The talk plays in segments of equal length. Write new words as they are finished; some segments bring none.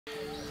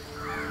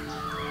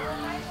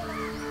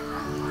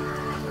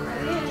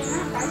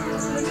आज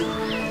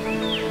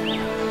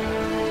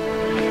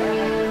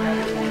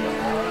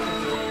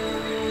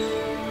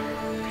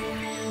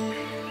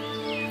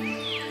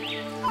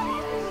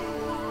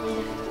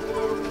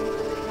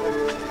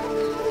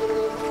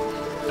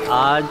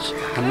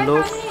हम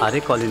लोग आरे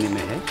कॉलोनी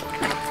में हैं।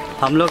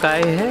 हम लोग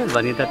आए हैं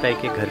वनिता ताई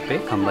के घर पे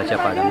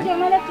खम्बाचापाड़ा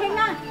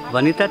में।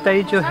 वनिता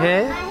ताई जो है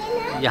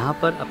यहाँ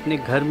पर अपने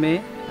घर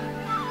में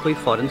कोई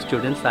फॉरेन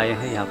स्टूडेंट्स आए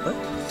हैं यहाँ पर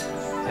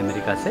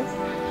अमेरिका से,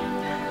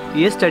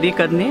 ये स्टडी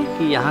करने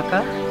कि यहाँ का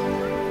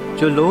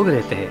जो लोग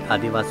रहते हैं,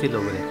 आदिवासी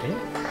लोग रहते हैं,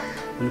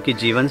 उनकी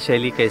जीवन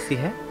शैली कैसी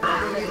है,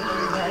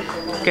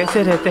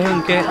 कैसे रहते हैं,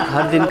 उनके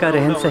हर दिन का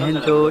रहन सहन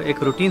जो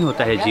एक रूटीन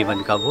होता है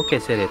जीवन का, वो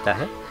कैसे रहता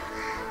है।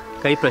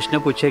 कई प्रश्न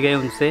पूछे गए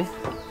उनसे।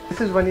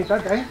 This is Vanita,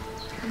 Thai.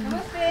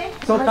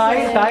 So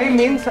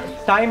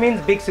Thai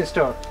means big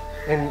sister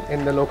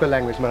in the local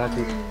language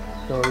Marathi.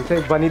 So we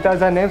say Vanita is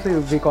her name, so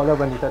we call her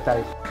Vanita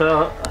Thai.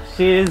 So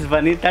she is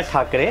Vanita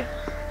Thakre,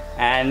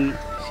 and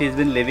she's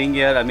been living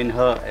here. I mean,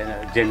 her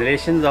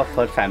generations of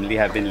her family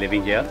have been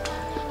living here,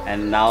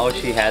 and now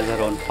she has her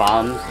own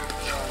farms,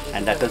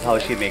 and that is how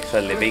she makes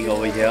her living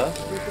over here.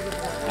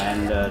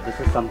 And this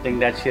is something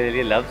that she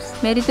really loves.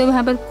 मेरी तो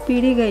यहाँ पर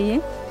पीढ़ी गई है,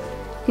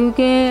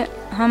 क्योंकि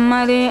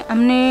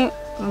हमने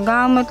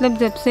गांव मतलब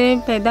जब से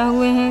पैदा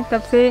हुए हैं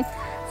तब से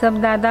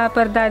सब दादा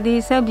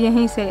परदादी सब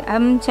यहीं से,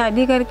 हम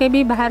शादी करके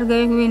भी बाहर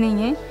गए हुए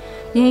नहीं हैं,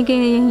 यहीं के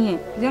यहीं आहे.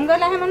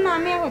 जंगल आहे म्हणून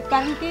आम्ही आहोत,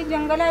 कारण की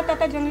जंगल आहे तर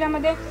त्या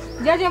जंगलामध्ये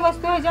ज्या ज्या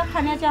वस्तू आहे ज्या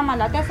खाण्याच्या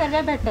आम्हाला त्या सर्व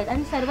भेटतात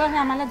आणि सर्व हे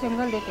आम्हाला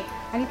जंगल देते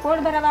आणि पोट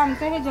भरावा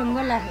आमचं हे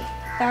जंगल आहे,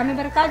 तर आम्ही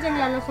बरं का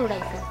जंगलाला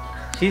सोडायचं.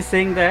 She is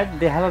saying that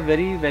they have a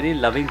very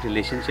loving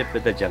relationship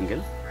with the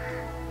jungle.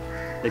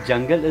 The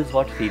jungle is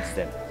what feeds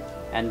them.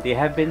 And they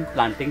have been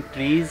planting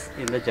trees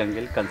in the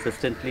jungle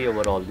consistently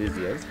over all these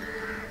years.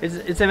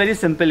 It's a very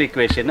simple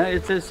equation.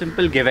 It's a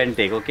simple give and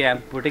take. Okay,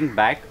 I'm putting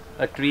back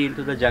a tree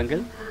into the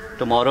jungle.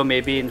 Tomorrow,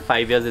 maybe in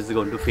 5 years, it's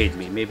going to feed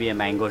me. Maybe a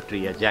mango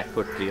tree, a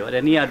jackfruit tree, or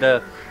any other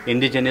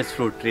indigenous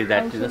fruit tree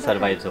that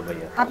survives over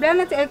here.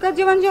 आपल्याला एकच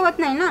जीवन जेवत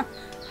नाही ना.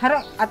 हर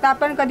आता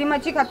आपण कधी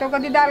मच्छी खातो,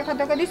 कधी डाळ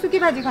खातो, कधी सुकी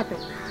भाजी खातो,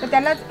 तर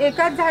त्याला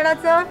एकाच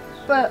झाडाचं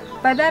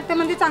पदार्थ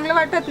म्हणजे चांगलं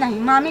वाटत नाही.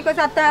 मग आम्ही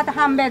कसं आता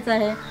हा आंब्याचा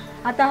आहे,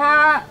 आता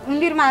हा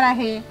उंदीरमार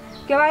आहे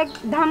किंवा एक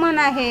धामण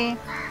आहे,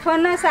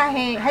 फणस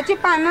आहे, ह्याची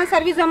पानं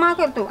सर्व जमा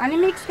करतो आणि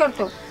मिक्स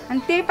करतो आणि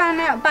ते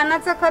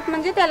पानाचं खत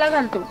म्हणजे त्याला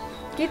घालतो,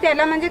 की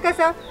त्याला म्हणजे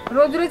कसं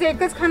रोज रोज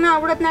एकच खाणं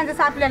आवडत नाही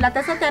जसं आपल्याला,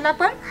 तसं त्याला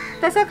पण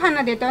तसं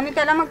खाणं देतो आणि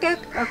त्याला मग ते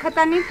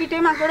खतांनी किटे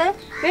माकडे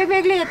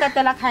वेगवेगळे येतात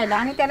त्याला खायला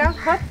आणि त्याला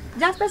खत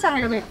जास्त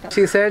चांगलं भेटतं.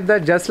 She said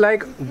that just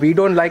like we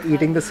don't like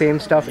eating the same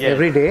stuff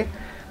every day,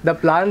 the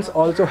plants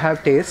also have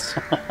taste,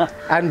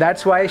 and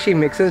that's why she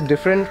mixes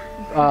different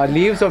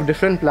leaves of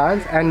different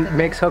plants and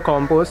makes her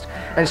compost,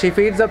 and she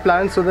feeds the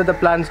plants so that the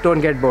plants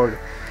don't get bored.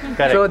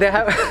 Correct. So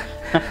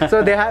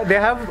they have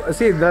they have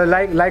see the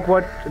like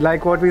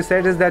what we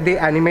said is that they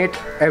animate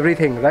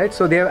everything, right?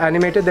 So they have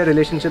animated their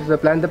relationship with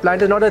the plant. The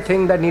plant is not a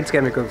thing that needs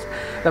chemicals.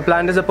 The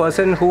plant is a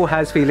person who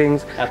has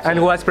feelings. Absolutely. And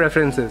who has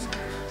preferences.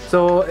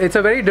 So it's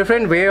a very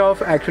different way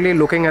of actually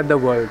looking at the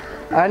world.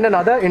 And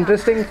another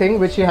interesting thing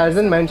which she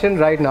hasn't mentioned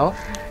right now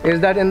is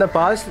that in the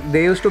past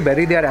they used to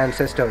bury their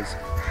ancestors,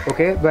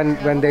 okay,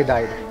 when they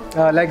died.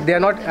 Like they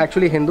are not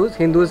actually Hindus.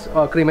 Hindus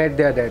cremate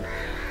their dead.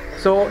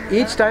 So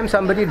each time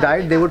somebody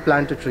died, they would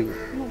plant a tree,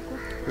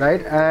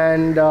 right?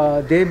 And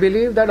they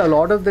believe that a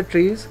lot of the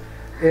trees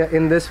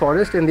in this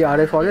forest, in the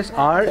Aaarey Forest,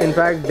 are in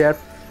fact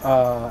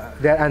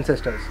their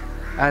ancestors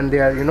and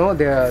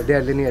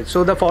their lineage.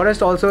 So the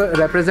forest also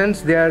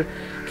represents their,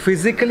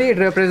 physically it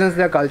represents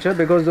their culture,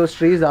 because those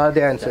trees are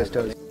their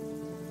ancestors.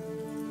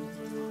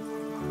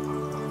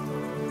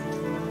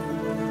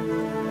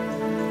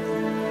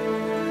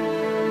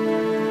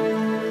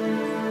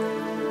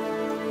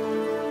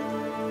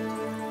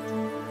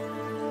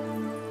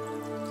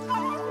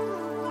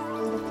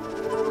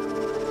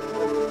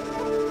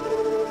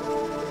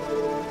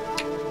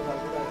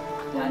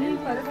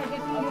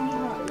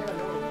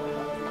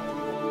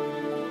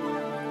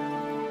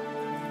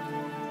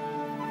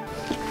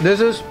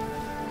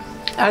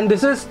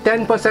 This is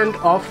 10%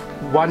 of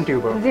one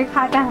tuber.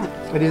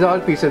 These are all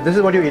pieces. This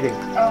is what you're eating.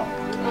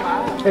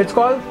 It's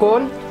called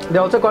cone. They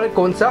also call it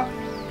konsa.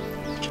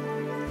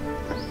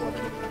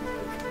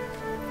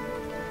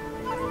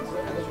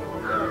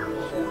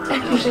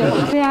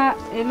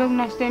 ये लोग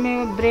नाश्ते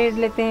में bread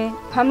लेते हैं,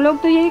 हम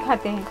लोग तो यही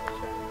खाते हैं,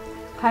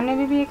 खाने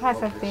में भी ये खा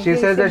सकते हैं. She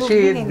says that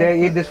they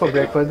eat this for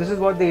breakfast. This is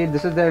what they eat.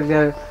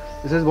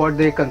 This is what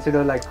they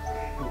consider like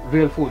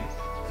real food.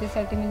 So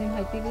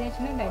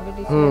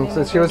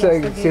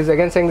she's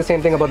again saying the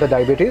same thing about the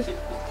diabetes,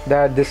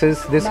 that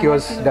this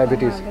cures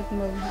diabetes,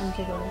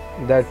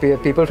 that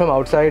people from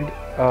outside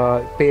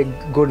pay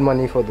good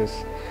money for this.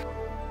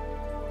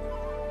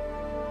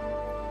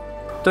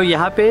 तो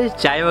यहाँ पे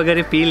चाय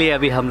वगैरह P लिए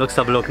अभी हम लोग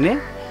सब लोग ने,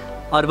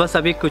 और बस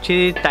अभी कुछ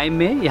ही टाइम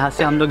में यहाँ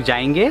से हम लोग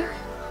जाएंगे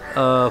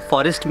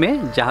फॉरेस्ट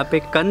में, जहाँ पे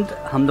कंद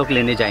हम लोग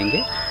लेने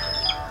जाएंगे.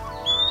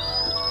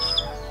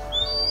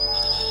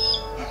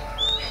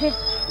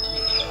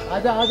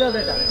 आजा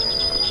बेटा.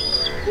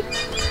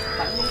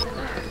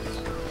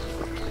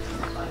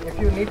 If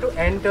you need to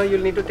enter,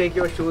 you'll need to take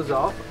your shoes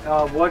off.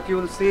 What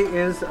you'll see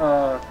is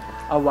a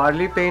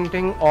Varli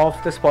painting of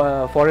the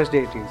forest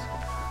deities.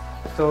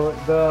 So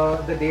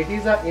the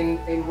deities are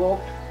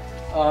invoked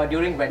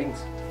during weddings.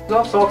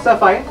 So socks are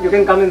fine. You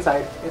can come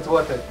inside. It's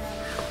worth it.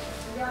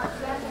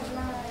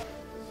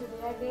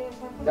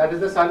 That is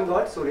the sun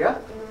god Surya.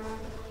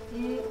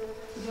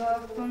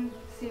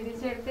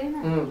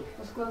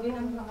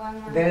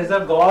 There is a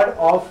god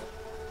of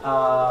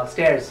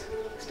stairs,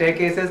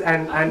 staircases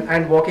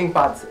and walking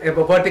paths,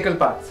 vertical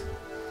paths.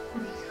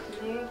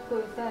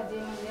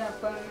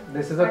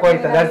 This is a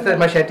koita. That's the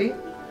machete.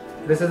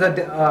 This is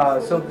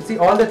a so see,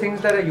 all the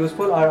things that are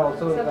useful are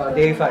also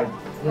deified.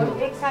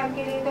 एक साल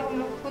के लिए तो हम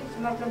लोग कुछ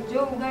मतलब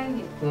जो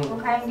उगाएंगे वो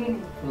खाएंगे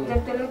नहीं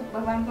जब तक लोग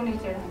भगवान को नहीं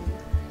चढ़ाएंगे.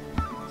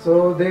 So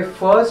they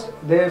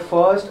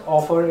first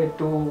offer it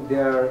to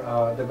their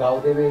the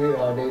Gaudevi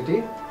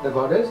deity, the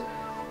goddess.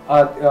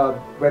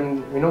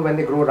 When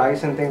they grow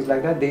rice and things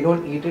like that, they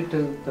don't eat it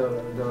till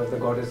the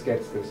goddess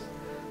gets this.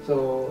 So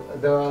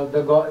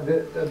the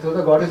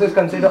goddess is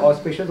considered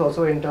auspicious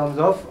also in terms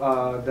of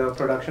the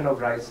production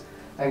of rice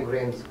and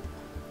grains.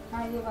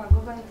 हाँ ये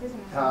वाघोबा है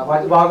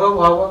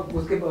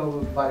उसके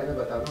बारे में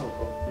बता दो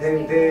हमको.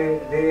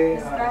 They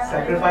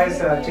sacrifice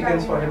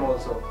chickens for him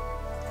also,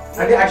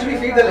 and they actually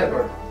feed the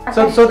leopard.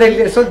 So they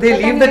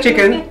leave the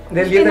chicken.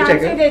 They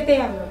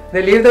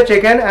leave the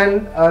chicken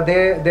and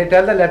they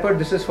tell the leopard,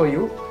 this is for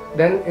you.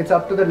 Then it's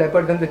up to the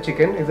leopard and the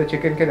chicken. If the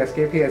chicken can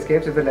escape, he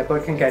escapes. If the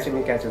leopard can catch him,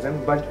 he catches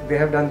him. But they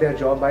have done their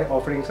job by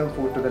offering some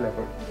food to the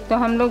leopard. तो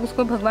हम लोग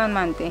उसको भगवान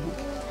मानते हैं,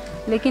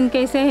 लेकिन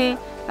कैसे है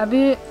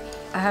अभी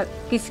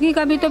किसी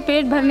का भी तो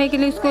पेट भरने के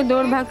लिए उसको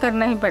दौड़ भाग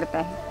करना ही पड़ता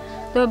है.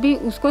 तो अभी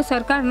उसको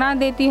सरकार ना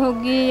देती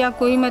होगी या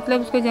कोई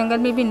मतलब उसको जंगल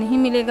में भी नहीं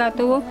मिलेगा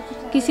तो वो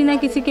किसी ना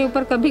किसी के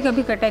ऊपर कभी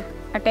कभी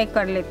अटैक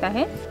कर लेता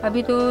है.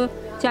 अभी तो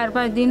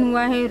 4-5 दिन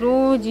हुआ है,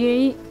 रोज़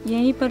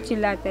यहीं पर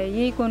चिल्लाता है,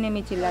 यही कोने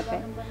में चिल्लाता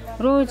है,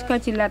 रोज़ का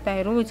चिल्लाता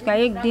है, रोज़ का.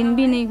 एक दिन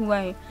भी नहीं हुआ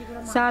है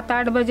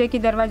 7-8 बजे की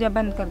दरवाज़ा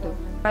बंद कर दो.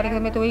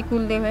 कार्यक्रम में तो वही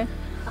कुलदेव है,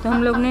 तो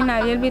हम लोग ने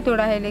नारियल भी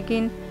तोड़ा है,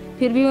 लेकिन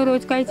फिर भी वो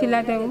रोज़ का ही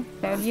चिल्लाता है. वो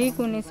यही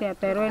कोने से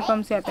आता है, रॉयल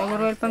पंप से आता है. वो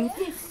रॉयल पंप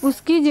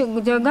उसकी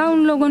जगह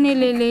उन लोगों ने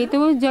ले ली तो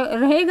वो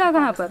रहेगा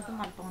कहाँ पर.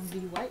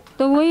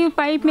 तो वही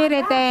पाइप में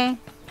रहता है,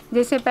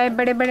 जैसे पाइप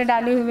बड़े बड़े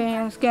डाले हुए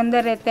हैं उसके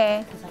अंदर रहता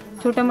है.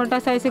 छोटा मोटा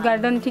सा ऐसे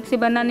गार्डन ठीक से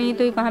बना नहीं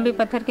तो कहाँ भी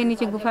पत्थर के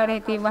नीचे गुफा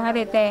रहती है वहाँ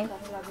रहता है.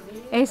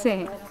 ऐसे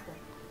है,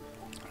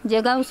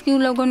 जगह उसकी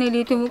उन लोगों ने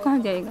ली तो वो कहाँ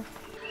जाएगा.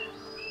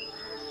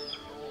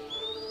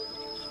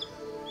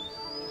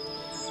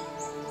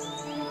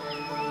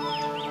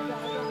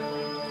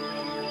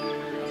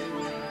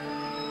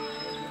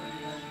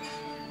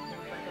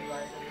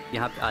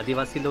 यहाँ पे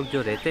आदिवासी लोग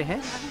जो रहते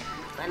हैं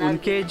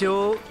उनके जो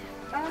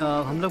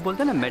हम लोग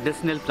बोलते हैं ना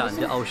मेडिसिनल प्लांट,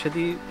 जो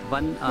औषधि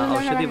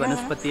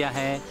वनस्पतियाँ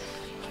हैं,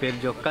 फिर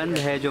जो कंद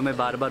है जो मैं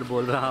बार बार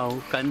बोल रहा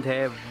हूँ कंद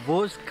है,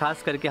 वो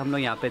खास करके हम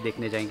लोग यहाँ पे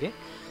देखने जाएंगे.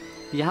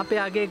 यहाँ पे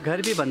आगे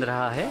घर भी बन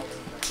रहा है,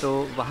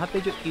 तो वहाँ पे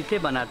जो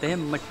ईंटें बनाते हैं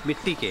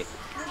मिट्टी के,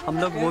 हम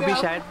लोग वो भी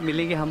शायद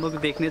मिलेंगे हम लोग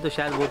देखने, तो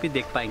शायद वो भी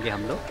देख पाएंगे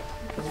हम लोग.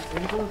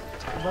 इनको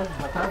बस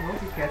बता दो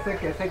कि कैसे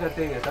कैसे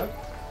करते हैं ये सब.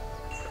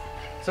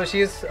 So she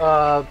is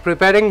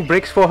preparing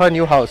bricks for her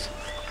new house.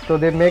 So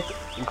they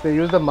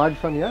use the mud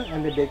from here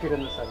and they bake it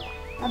in the sun.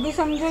 अभी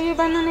समझो ये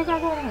बनाने का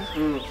घर है,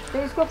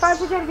 तो इसको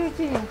 5,000 भी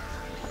चाहिए.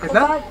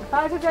 कितना?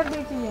 5,000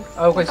 भी चाहिए.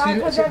 Okay,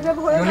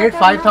 you need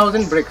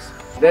 5,000 bricks.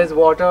 There's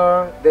water,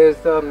 there's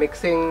the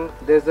mixing,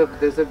 there's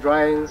the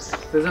drying,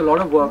 there's a lot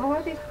of work.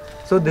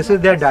 So this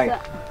is their dye.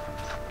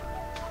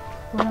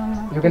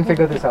 You can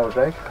figure this out,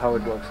 right? How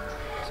it works.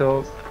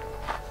 So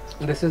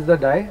this is the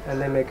dye and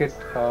they make it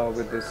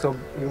with this. So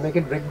you make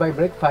it brick by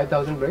brick,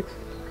 5,000 bricks.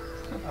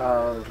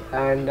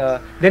 And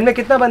दिन में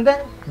कितना बनता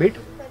है beat?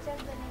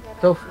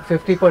 तो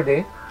 50 per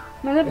day.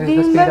 मतलब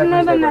दिन भर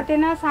में बनाते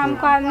ना, शाम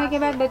को आने के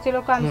बाद बच्चे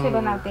लोग काम से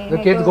बनाते हैं.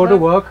 The kids go to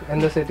work in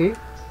the city.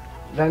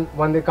 Then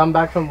when they come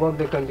back from work,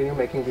 they continue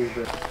making these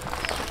bricks.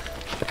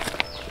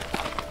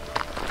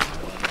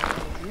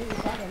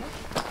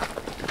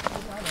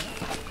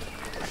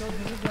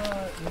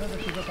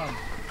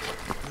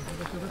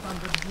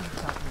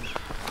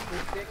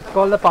 It's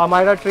called the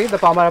Palmyra tree. The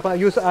Palmyra.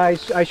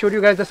 I showed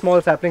you guys the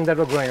small saplings that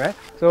were growing, right?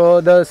 So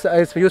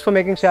it's used for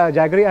making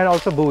jaggery and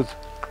also booze.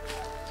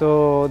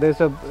 So there's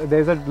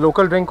a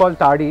local drink called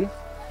toddy.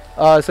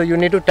 So you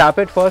need to tap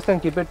it first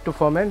and keep it to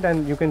ferment,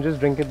 and you can just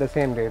drink it the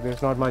same day.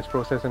 There's not much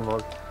process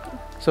involved.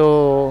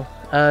 So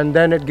and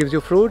then it gives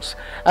you fruits,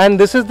 and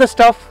this is the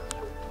stuff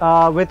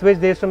with which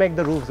they used to make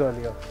the roofs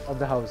earlier of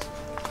the house,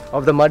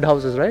 of the mud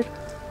houses, right?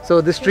 So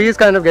this tree is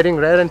kind of getting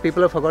rare, and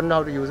people have forgotten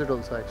how to use it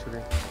also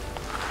actually.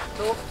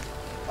 So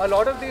a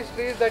lot of these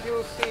trees that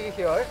you see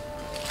here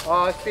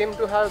seem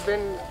to have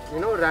been,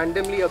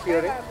 randomly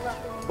appearing,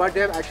 but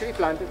they have actually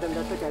planted them.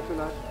 That's a cashew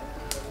nut.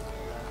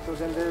 So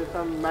then there is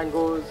some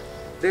mangoes.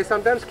 They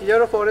sometimes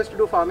clear a forest to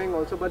do farming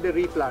also, but they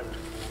replant.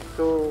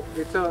 So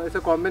it's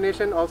a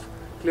combination of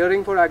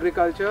clearing for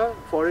agriculture,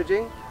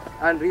 foraging,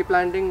 and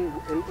replanting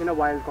in a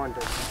wild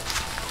context.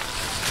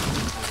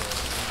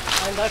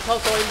 and that's how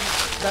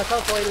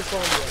soil is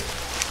formed here.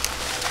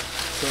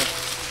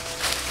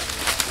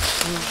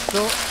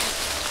 So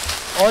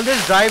all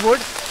this dry wood,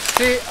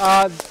 see,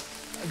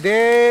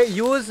 they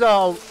use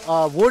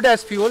wood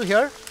as fuel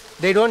here.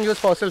 They don't use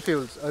fossil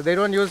fuels. They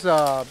don't use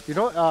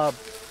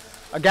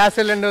gas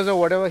cylinders or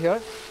whatever here.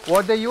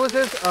 What they use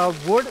is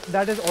wood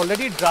that is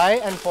already dry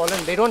and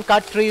fallen. They don't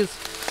cut trees.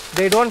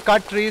 They don't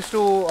cut trees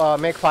to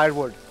make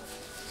firewood.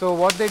 So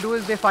what they do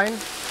is they find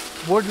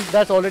wood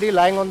that's already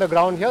lying on the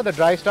ground here, the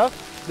dry stuff.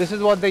 This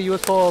is what they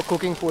use for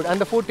cooking food, and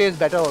the food tastes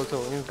better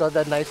also. It's got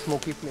that nice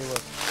smoky flavor.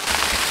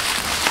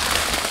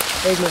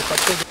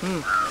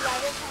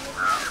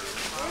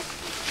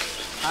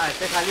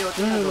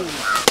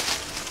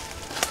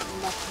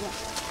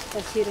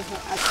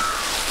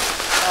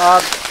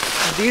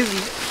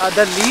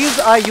 The leaves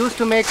are used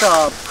to make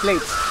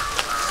plates.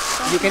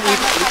 You can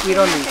eat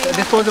on these,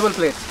 disposable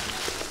plates.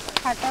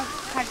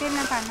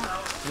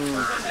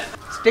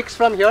 Sticks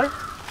from here.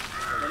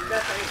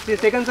 She's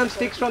taken some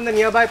sticks from the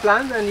nearby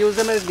plants and used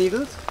them as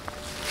needles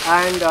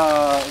and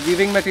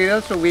weaving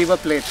materials to weave a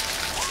plate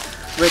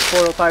with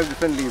 4 or 5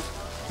 different leaves.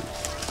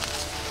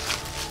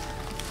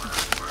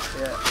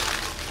 Yeah.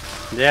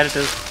 There it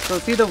is. So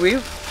see the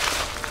weave.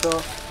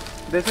 So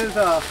this is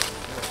a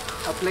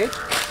plate.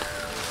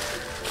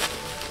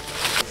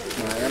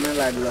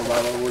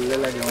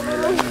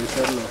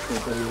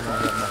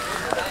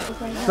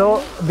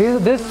 So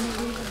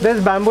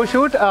this bamboo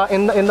shoot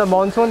in the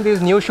monsoon,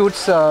 these new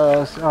shoots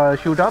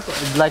shoot up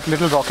like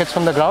little rockets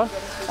from the ground,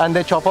 and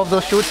they chop off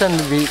those shoots and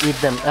we eat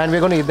them, and we're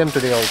going to eat them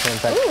today also, in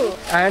fact. Ooh.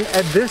 And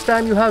at this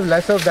time you have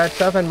less of that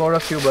stuff and more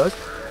of tubers.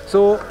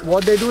 So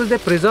what they do is they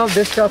preserve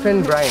this stuff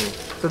in brine.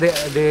 So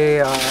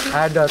they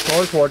add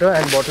salt water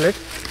and bottle it,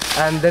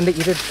 and then they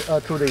eat it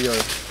through the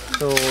year.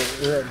 So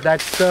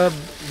that's a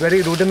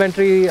very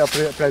rudimentary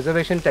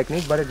preservation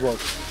technique, but it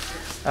works.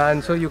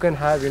 And so you can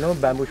have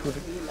bamboo shoot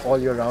all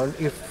year round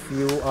if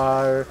you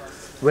are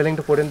willing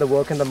to put in the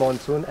work in the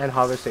monsoon and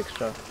harvest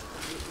extra.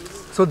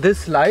 So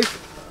this life,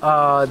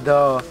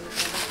 the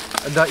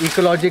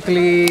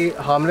ecologically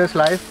harmless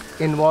life,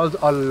 involves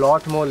a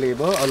lot more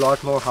labor, a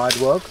lot more hard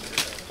work,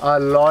 a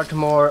lot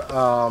more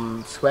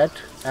sweat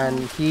and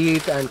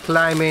heat and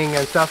climbing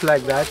and stuff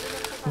like that.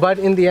 But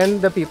in the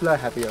end, the people are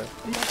happier.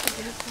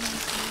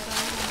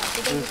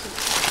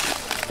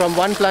 From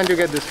one plant you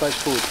get this much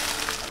food.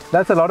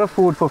 That's a lot of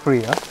food for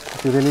free, huh?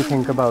 If you really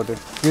think about it.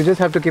 You just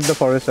have to keep the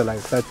forest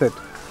alive, that's it.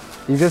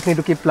 You just need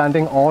to keep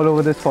planting all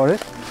over this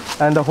forest,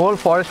 and the whole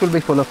forest will be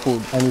full of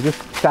food. And you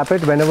just tap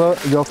it whenever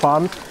your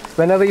farms,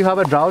 whenever you have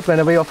a drought,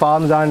 whenever your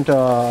farms aren't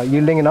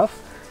yielding enough,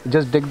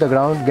 just dig the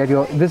ground,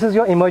 this is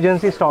your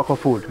emergency stock of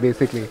food,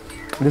 basically.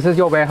 This is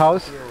your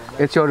warehouse,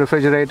 it's your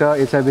refrigerator,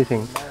 it's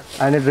everything.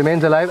 And it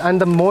remains alive,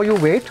 and the more you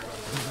wait,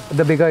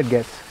 the bigger it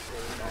gets.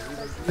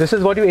 This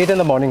is what you ate in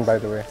the morning, by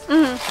the way.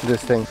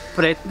 This thing.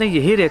 प्रयत्न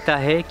यही रहता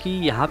है कि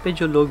यहाँ पे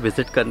जो लोग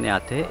visit करने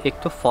आते हैं, एक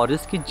तो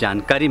फॉरेस्ट की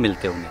जानकारी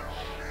मिलते उन्हें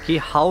कि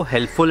हाउ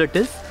हेल्पफुल इट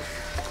इज़,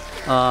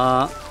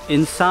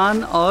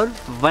 इंसान और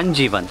वन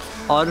जीवन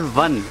और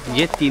वन,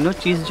 ये तीनों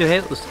चीज़ जो है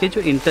उसके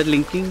जो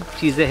इंटरलिंकिंग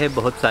चीज़ें हैं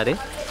बहुत सारे,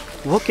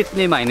 वो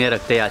कितने मायने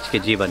रखते हैं आज के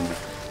जीवन में।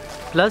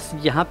 प्लस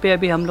यहाँ पे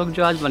अभी हम लोग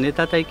जो आज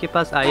वनिता ताई के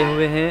पास आए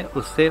हुए हैं,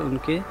 उससे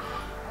उनके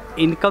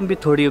इनकम भी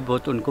थोड़ी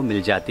बहुत उनको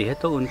मिल जाती है,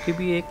 तो उनकी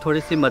भी एक थोड़ी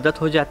सी मदद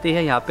हो जाती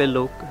है। यहाँ पे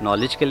लोग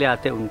नॉलेज के लिए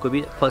आते हैं, उनको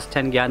भी फर्स्ट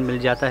हैंड ज्ञान मिल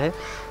जाता है।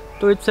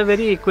 तो it's a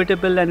very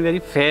equitable and very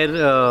fair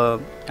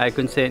I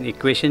can say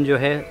equation जो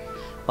है,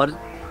 और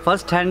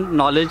first hand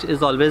knowledge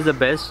is always the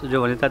best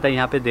जो वनिता ताई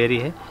यहाँ पे दे रही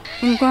है।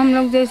 उनको हम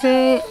लोग जैसे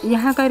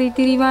यहाँ का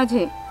रीति रिवाज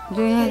है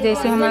जो है,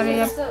 जैसे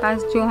हमारे पास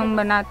जो हम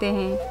बनाते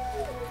हैं,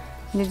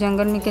 जो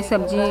जंगल में के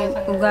सब्जी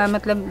उगा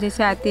मतलब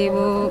जैसे आती है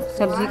वो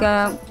सब्जी का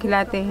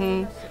खिलाते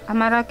हैं।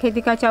 हमारा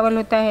खेती का चावल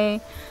होता है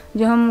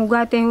जो हम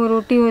उगाते हैं, वो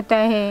रोटी होता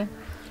है,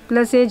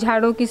 प्लस ये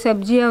झाड़ों की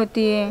सब्जियाँ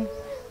होती है,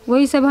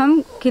 वही सब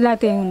हम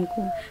खिलाते हैं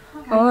उनको।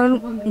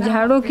 और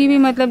झाड़ों की भी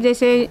मतलब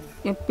जैसे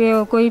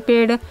कोई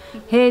पेड़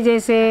है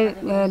जैसे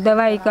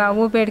दवाई का,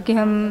 वो पेड़ की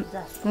हम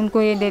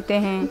उनको ये देते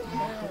हैं,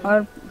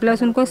 और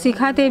प्लस उनको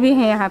सिखाते भी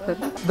हैं यहाँ पर।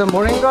 The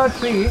moringa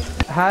tree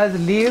has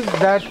leaves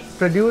that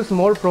produce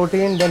more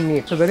protein than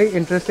meat. It's a very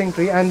interesting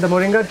tree, and the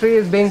moringa tree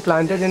is being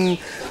planted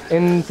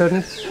in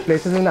certain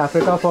places in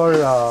Africa for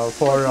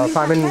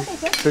famine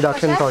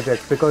reduction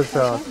projects, because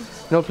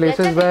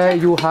places where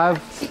you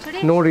have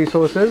no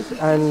resources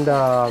and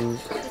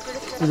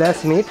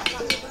less meat,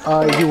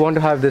 you want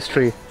to have this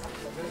tree.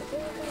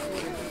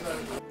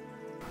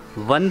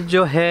 One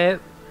जो है,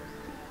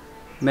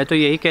 मैं तो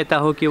यही कहता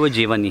हूँ कि वो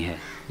जीवन ही है।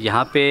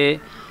 यहाँ पे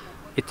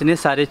इतने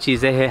सारे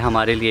चीज़ें हैं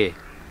हमारे लिए।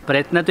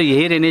 प्रयत्न तो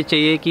यही रहने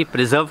चाहिए कि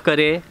प्रिजर्व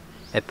करें,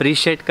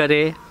 अप्रिशिएट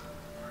करें,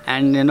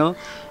 and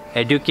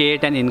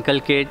educate and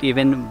inculcate.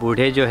 Even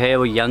बूढ़े जो है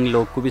वो यंग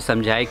लोग को भी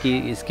समझाए कि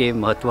इसके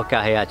महत्व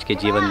क्या है आज के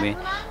जीवन में।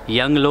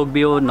 यंग लोग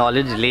भी वो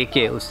नॉलेज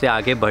लेके उससे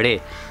आगे बढ़े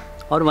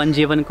और वन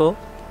जीवन को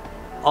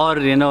और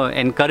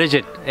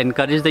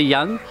encourage the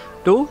young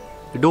to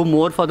do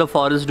more for the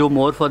forest, do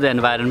more for the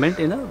environment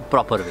in a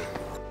proper way.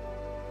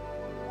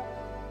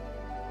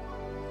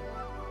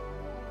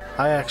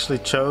 I actually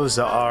chose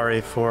the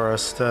Aaarey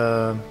Forest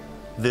to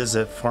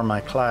visit for my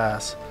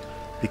class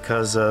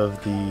because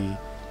of the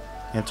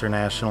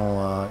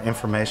international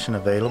information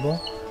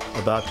available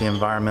about the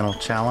environmental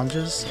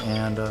challenges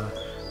and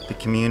the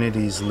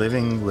communities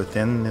living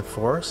within the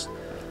forest.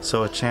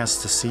 So a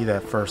chance to see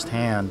that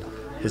firsthand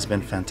has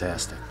been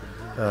fantastic.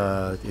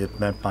 It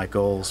met my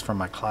goals for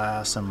my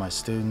class and my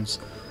students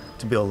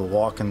to be able to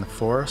walk in the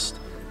forest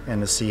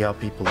and to see how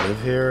people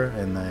live here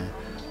and the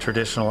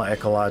traditional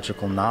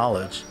ecological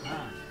knowledge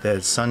that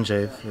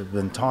Sanjay has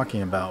been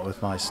talking about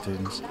with my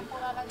students,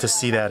 to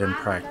see that in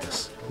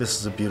practice. This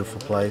is a beautiful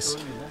place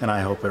and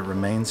I hope it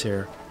remains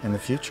here in the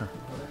future.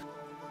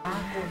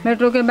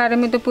 Metro के बारे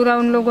में तो पूरा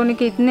उन लोगों ने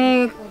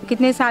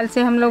कितने साल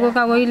से हम लोगों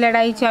का वही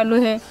लड़ाई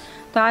चालू है,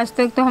 तो आज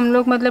तक तो हम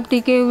लोग मतलब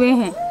टिके हुए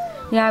हैं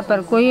यहाँ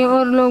पर। कोई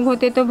और लोग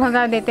होते तो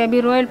भगा देते। अभी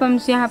रॉयल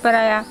पंप्स यहाँ पर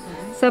आया,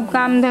 सब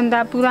काम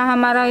धंधा पूरा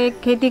हमारा एक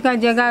खेती का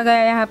जगह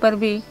गया यहाँ पर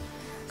भी।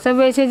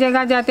 सब ऐसे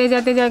जगह जाते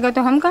जाएगा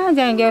तो हम कहाँ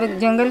जाएंगे। और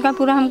जंगल का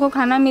पूरा हमको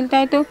खाना मिलता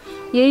है, तो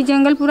यही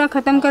जंगल पूरा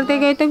ख़त्म करते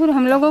गए तो फिर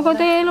हम लोगों को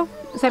तो ये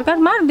लोग सरकार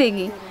मार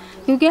देगी,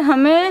 क्योंकि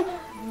हमें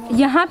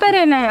यहाँ पर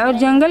रहना है। और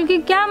जंगल की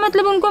क्या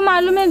मतलब उनको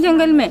मालूम है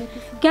जंगल में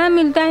क्या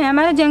मिलता है।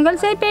 हमारा जंगल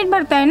से ही पेट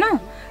भरता है ना,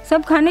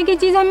 सब खाने की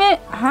चीज़ हमें,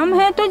 हम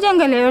हैं तो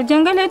जंगल है और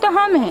जंगल है तो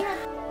हम हैं।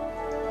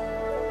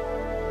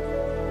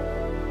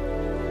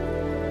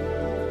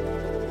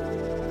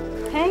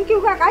 थैंक यू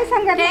का काय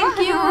सांगा।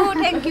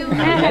 Thank you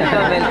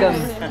welcome.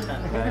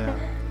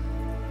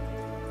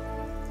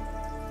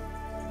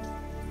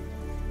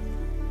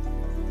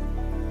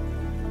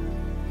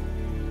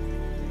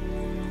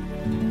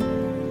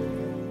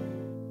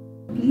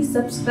 Please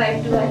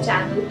subscribe to our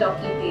channel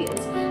Talky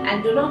Tales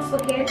and do not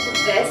forget to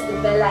press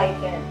the bell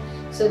icon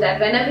so that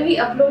whenever we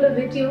upload a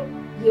video,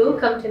 you'll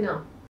come to know.